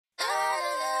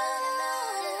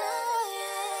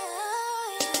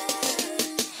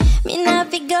Me not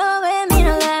fi go with me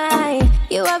no lie.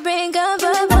 You a bring up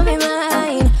on me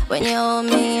mind. When you hold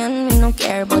me and me no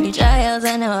care about the trials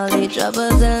and all the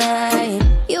troubles in life.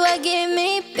 You a give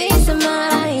me peace of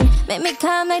mind. Make me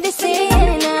calm like the sea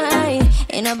at night.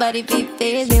 Ain't nobody be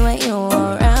faze me when you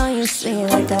around. You sweet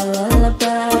like a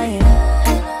lullaby.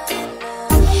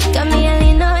 Got me a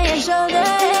lean on your shoulder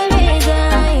every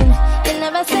time. You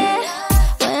never say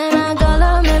when I go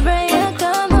low, my brain you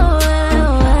come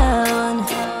around.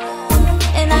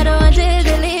 And I don't want you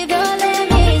to leave, don't let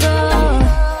me go.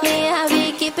 Me, I'll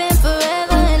be keeping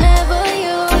forever and ever.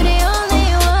 You the only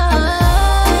one.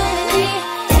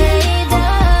 Take the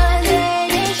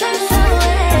decisions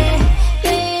away.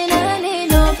 Me no need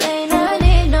no pain, no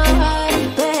need no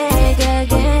heartbreak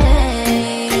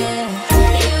again.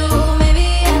 You maybe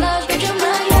I lost, but you're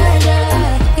my treasure.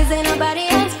 'Cause ain't nobody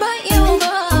else but you,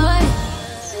 boy.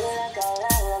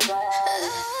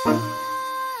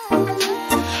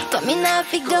 Got me not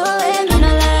fi going, me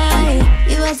no lie.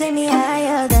 You gon' take me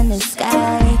higher than the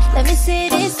sky. Let me see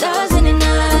these stars in the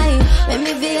night. Make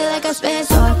me feel like I spent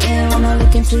so I can when I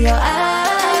look into your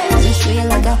eyes. You sweet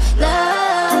like a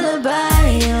lullaby.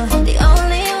 You're the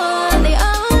only one, the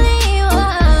only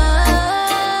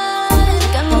one.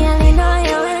 Got me only know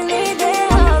you anything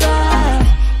about.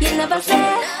 You never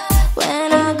said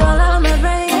when I go low, my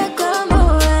brain you come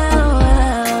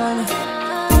around.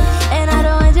 And I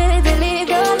don't want you to leave,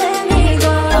 don't let me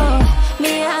go.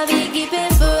 Me, I'll be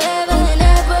keeping forever and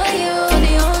ever. You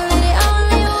the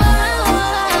only one.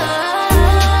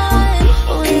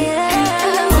 Oh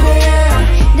yeah, oh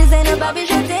yeah. This ain't about bitch,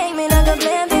 you take me like a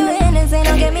plenty witness. Ain't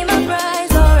no give me my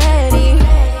prize already.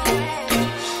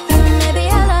 You may be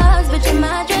a loss, but you're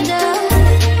my treasure.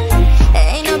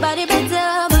 Ain't nobody better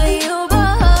but you, boy.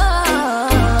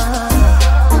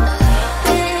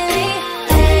 Baby,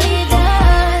 take the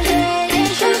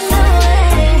decisions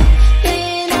away. Me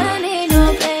no need no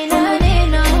pain, no need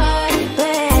no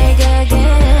heartbreak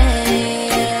again.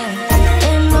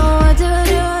 Ain't no what to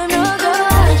do, no go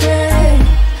straight.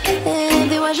 If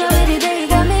you watch out every day, you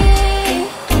got me.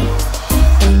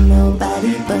 Ain't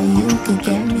nobody but you can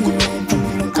get me right. From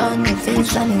the look on your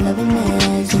face, I'm loving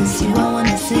it. Just you I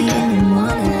wanna see in the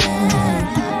morning.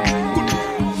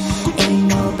 Ain't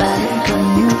nobody but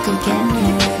you can get me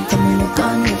right.